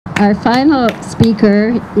Our final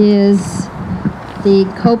speaker is the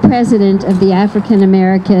co-president of the African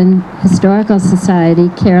American Historical Society,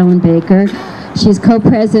 Carolyn Baker. She's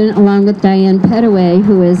co-president along with Diane Petaway,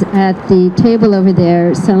 who is at the table over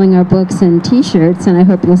there selling our books and t-shirts, and I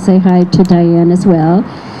hope you'll say hi to Diane as well.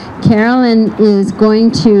 Carolyn is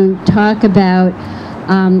going to talk about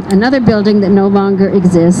another building that no longer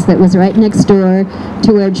exists, that was right next door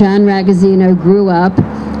to where John Ragazzino grew up,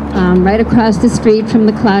 right across the street from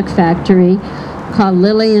the clock factory, called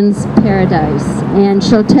Lillian's Paradise. And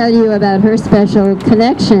she'll tell you about her special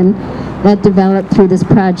connection that developed through this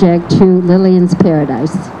project to Lillian's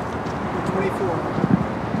Paradise.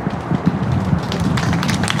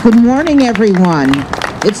 24. Good morning, everyone.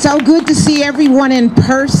 It's so good to see everyone in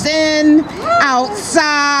person,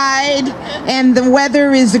 outside, and the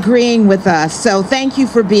weather is agreeing with us, so thank you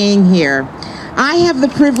for being here. I have the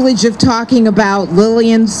privilege of talking about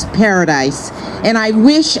Lillian's Paradise, and I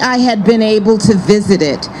wish I had been able to visit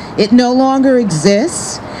it. It no longer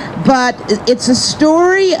exists, but it's a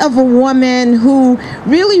story of a woman who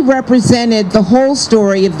really represented the whole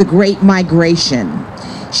story of the Great Migration.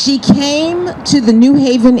 She came to the New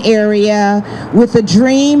Haven area with a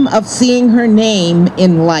dream of seeing her name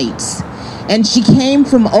in lights. And she came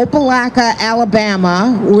from Opelika,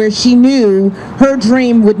 Alabama, where she knew her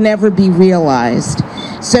dream would never be realized.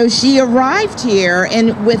 So she arrived here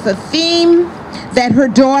and with a theme that her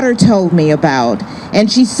daughter told me about.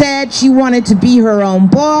 And she said she wanted to be her own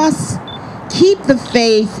boss, keep the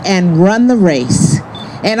faith, and run the race.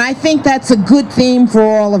 And I think that's a good theme for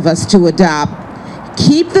all of us to adopt.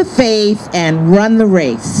 Keep the faith and run the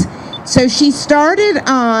race. So she started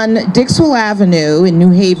on Dixwell Avenue in New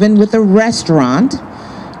Haven with a restaurant,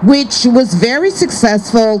 which was very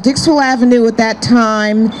successful. Dixwell Avenue at that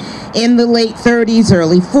time, in the late 30s,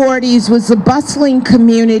 early 40s, was a bustling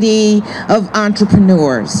community of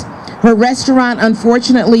entrepreneurs. Her restaurant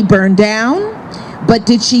unfortunately burned down, but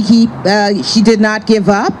she did not give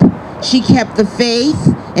up. She kept the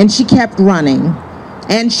faith and she kept running.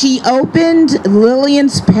 And she opened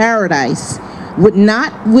Lillian's Paradise,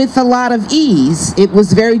 not with a lot of ease. It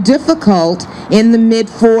was very difficult in the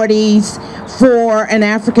mid-40s for an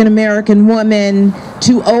African-American woman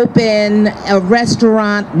to open a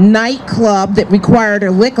restaurant nightclub that required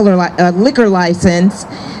a liquor license.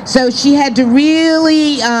 So she had to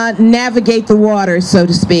really navigate the waters, so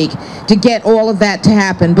to speak, to get all of that to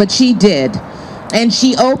happen, but she did. And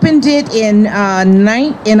she opened it in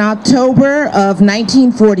October of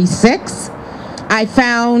 1946. I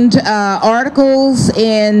found articles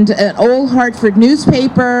in an old Hartford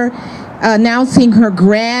newspaper announcing her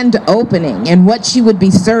grand opening and what she would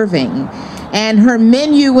be serving. And her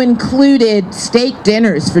menu included steak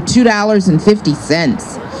dinners for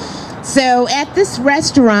 $2.50. So at this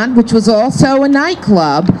restaurant, which was also a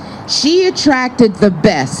nightclub, she attracted the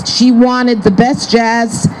best. She wanted the best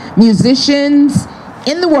jazz musicians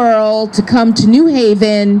in the world to come to New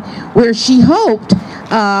Haven, where she hoped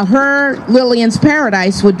her Lillian's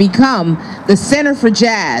Paradise would become the center for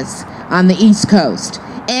jazz on the East Coast,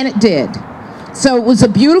 and it did. So it was a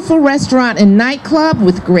beautiful restaurant and nightclub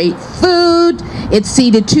with great food. It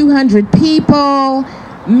seated 200 people.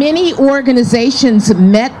 Many organizations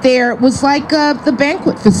met there. It was like the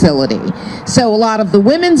banquet facility. So a lot of the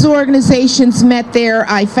women's organizations met there.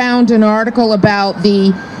 I found an article about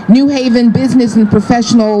the New Haven Business and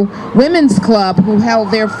Professional Women's Club, who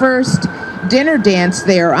held their first dinner dance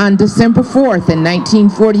there on December 4th in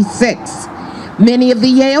 1946. Many of the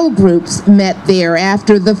Yale groups met there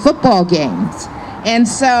after the football games. And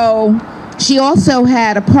so she also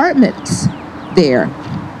had apartments there.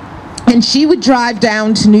 And she would drive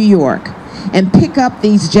down to New York and pick up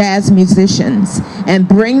these jazz musicians and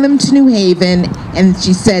bring them to New Haven. And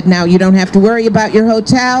she said, now you don't have to worry about your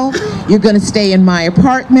hotel. You're going to stay in my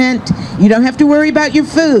apartment. You don't have to worry about your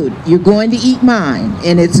food. You're going to eat mine,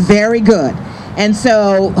 and it's very good. And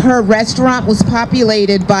so her restaurant was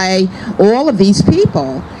populated by all of these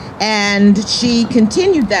people, and she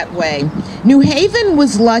continued that way. New Haven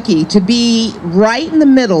was lucky to be right in the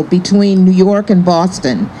middle between New York and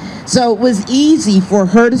Boston. So it was easy for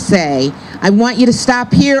her to say, I want you to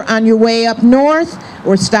stop here on your way up north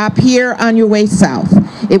or stop here on your way south.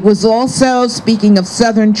 It was also, speaking of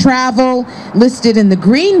Southern travel, listed in the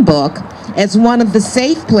Green Book as one of the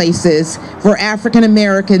safe places for African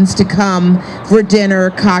Americans to come for dinner,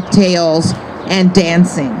 cocktails, and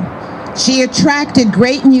dancing. She attracted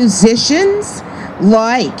great musicians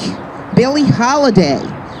like Billie Holiday,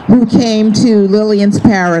 who came to Lillian's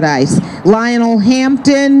Paradise, Lionel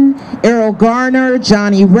Hampton, Errol Garner,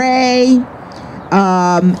 Johnny Ray,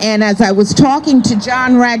 And as I was talking to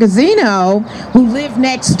John Ragazzino, who lived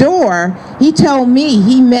next door, he told me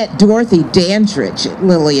he met Dorothy Dandridge at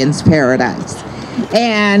Lillian's Paradise.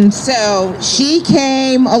 And so she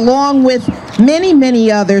came along with many,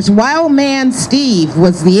 many others. Wild Man Steve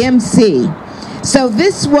was the MC. So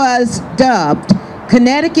this was dubbed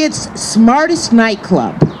Connecticut's smartest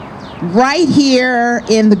nightclub, right here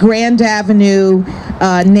in the Grand Avenue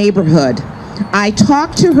neighborhood. I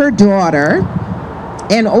talked to her daughter,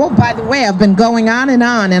 and oh, by the way, I've been going on, and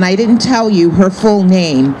I didn't tell you her full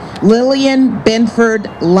name, Lillian Binford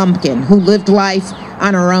Lumpkin, who lived life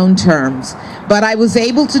on her own terms. But I was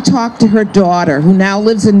able to talk to her daughter, who now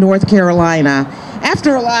lives in North Carolina,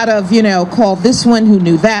 after a lot of, call this one, who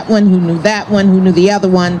knew that one, who knew that one, who knew the other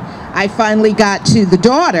one. I finally got to the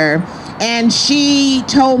daughter, and she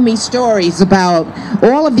told me stories about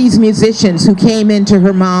all of these musicians who came into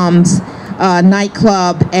her mom's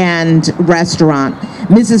nightclub and restaurant.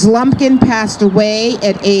 Mrs. Lumpkin passed away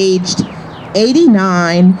at aged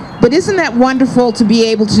 89, but isn't that wonderful to be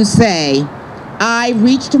able to say, I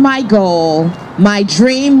reached my goal, my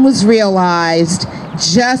dream was realized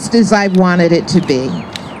just as I wanted it to be.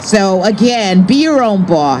 So again, be your own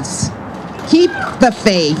boss, keep the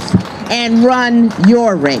faith, and run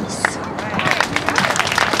your race.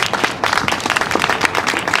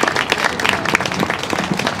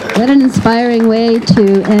 What an inspiring way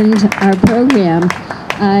to end our program.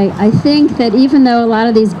 I think that even though a lot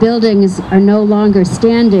of these buildings are no longer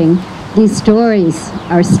standing, these stories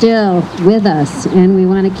are still with us, and we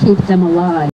want to keep them alive.